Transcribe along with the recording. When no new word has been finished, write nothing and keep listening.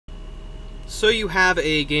So you have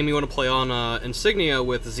a game you want to play on Insignia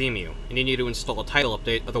with xemu, and you need to install a title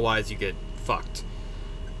update, otherwise you get fucked.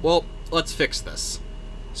 Well, let's fix this.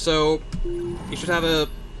 So, you should have a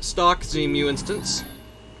stock xemu instance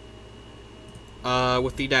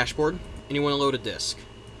with the dashboard, and you want to load a disk.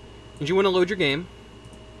 And you want to load your game.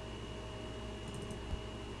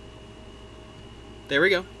 There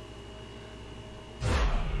we go.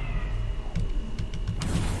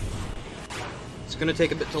 It's going to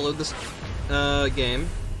take a bit to load this game,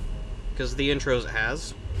 because of the intros it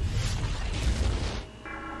has.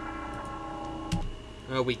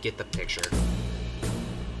 Oh, we get the picture.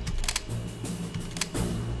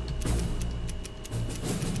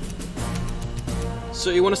 So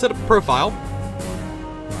you want to set up a profile.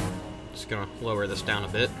 Just gonna lower this down a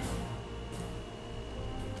bit.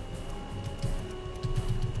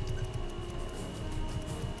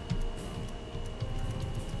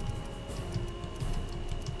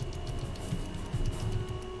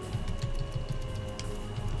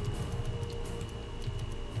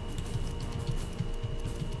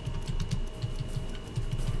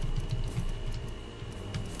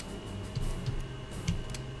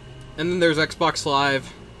 And then there's Xbox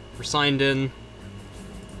Live. We're signed in.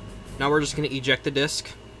 Now we're just going to eject the disk,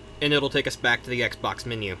 and it'll take us back to the Xbox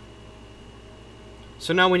menu.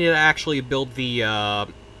 So now we need to actually build the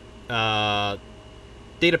data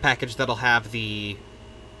package that'll have the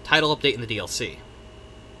title update and the DLC.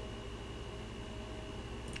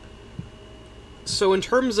 So in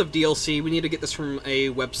terms of DLC, we need to get this from a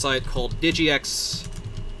website called digix.net.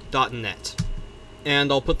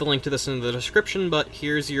 And I'll put the link to this in the description, but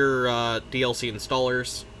here's your DLC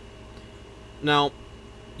installers. Now,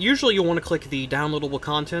 usually you'll want to click the downloadable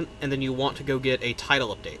content, and then you want to go get a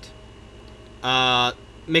title update.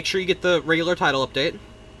 Make sure you get the regular title update.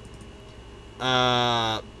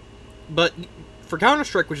 But for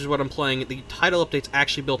Counter-Strike, which is what I'm playing, the title update's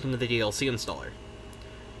actually built into the DLC installer.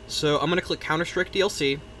 So I'm going to click Counter-Strike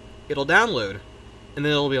DLC, it'll download, and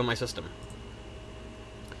then it'll be on my system.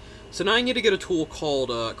 So now I need to get a tool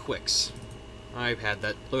called Quicks. I've had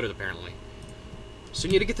that loaded, apparently. So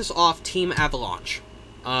you need to get this off Team Avalanche.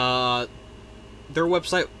 Their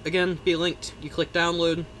website, again, be linked. You click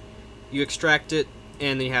download, you extract it,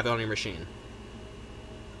 and then you have it on your machine.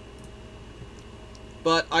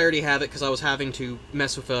 But I already have it because I was having to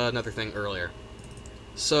mess with another thing earlier.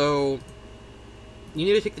 So you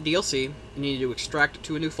need to take the DLC, you need to extract it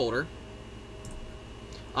to a new folder.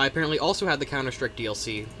 I apparently also had the Counter-Strike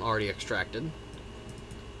DLC already extracted.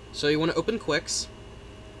 So you want to open Quicks,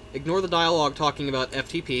 ignore the dialogue talking about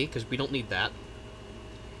FTP, because we don't need that.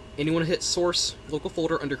 And you want to hit Source, Local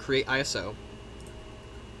Folder under Create ISO.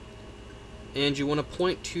 And you want to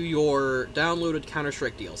point to your downloaded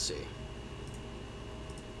Counter-Strike DLC.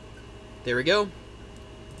 There we go.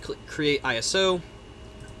 Click Create ISO,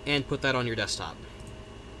 and put that on your desktop.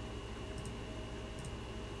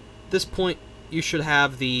 At this point, you should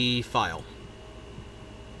have the file.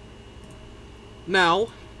 Now,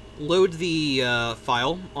 load the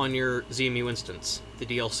file on your xemu instance, the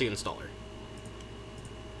DLC installer.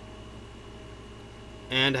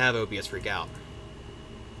 And have OBS freak out.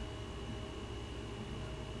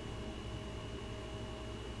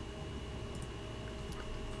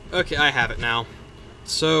 Okay, I have it now.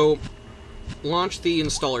 So, launch the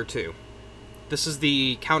installer 2. This is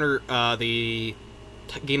the game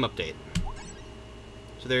update.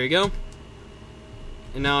 So there you go.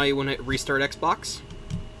 And now you want to restart Xbox.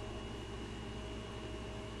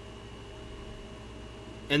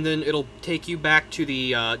 And then it'll take you back to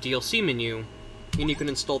the DLC menu, and you can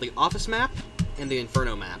install the Office map and the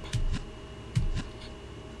Inferno map.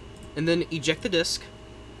 And then eject the disk.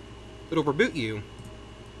 It'll reboot you,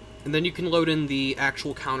 and then you can load in the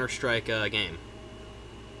actual Counter-Strike game.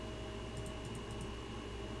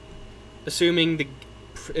 Assuming the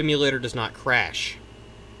emulator does not crash.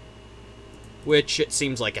 Which it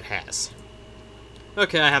seems like it has.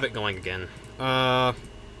 Okay, I have it going again. Load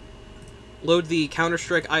the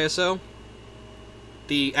Counter-Strike ISO,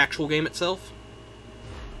 the actual game itself,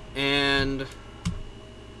 and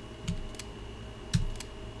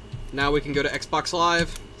now we can go to Xbox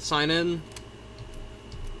Live, sign in,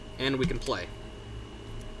 and we can play.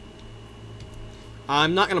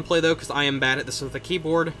 I'm not going to play though because I am bad at this with the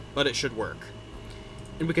keyboard, but it should work.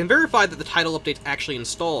 And we can verify that the title update's actually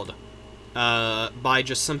installed by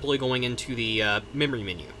just simply going into the memory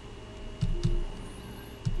menu.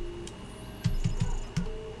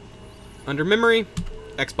 Under memory,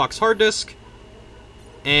 Xbox hard disk,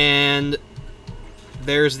 and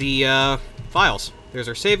there's the files. There's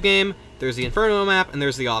our save game, there's the Inferno map, and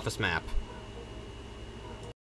there's the Office map.